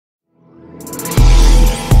Today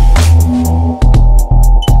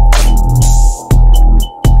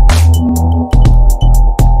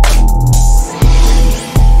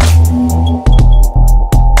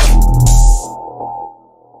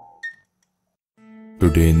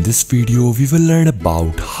in this video, we will learn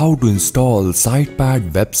about how to install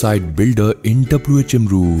Sitepad website builder in WHM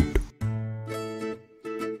root.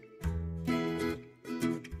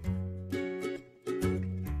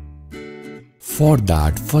 For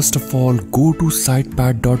that, first of all, go to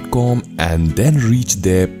sitepad.com and then reach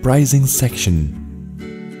their pricing section.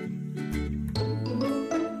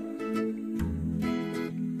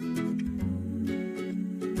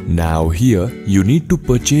 Now here, you need to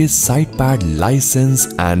purchase Sitepad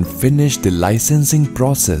license and finish the licensing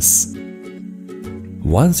process.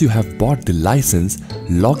 Once you have bought the license,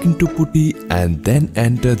 log into PuTTy and then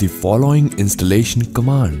enter the following installation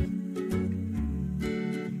command.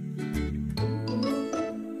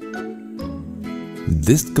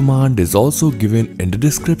 This command is also given in the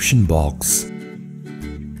description box.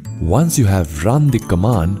 Once you have run the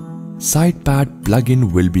command, Sitepad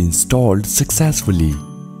plugin will be installed successfully.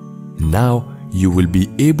 Now you will be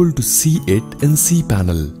able to see it in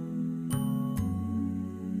cPanel.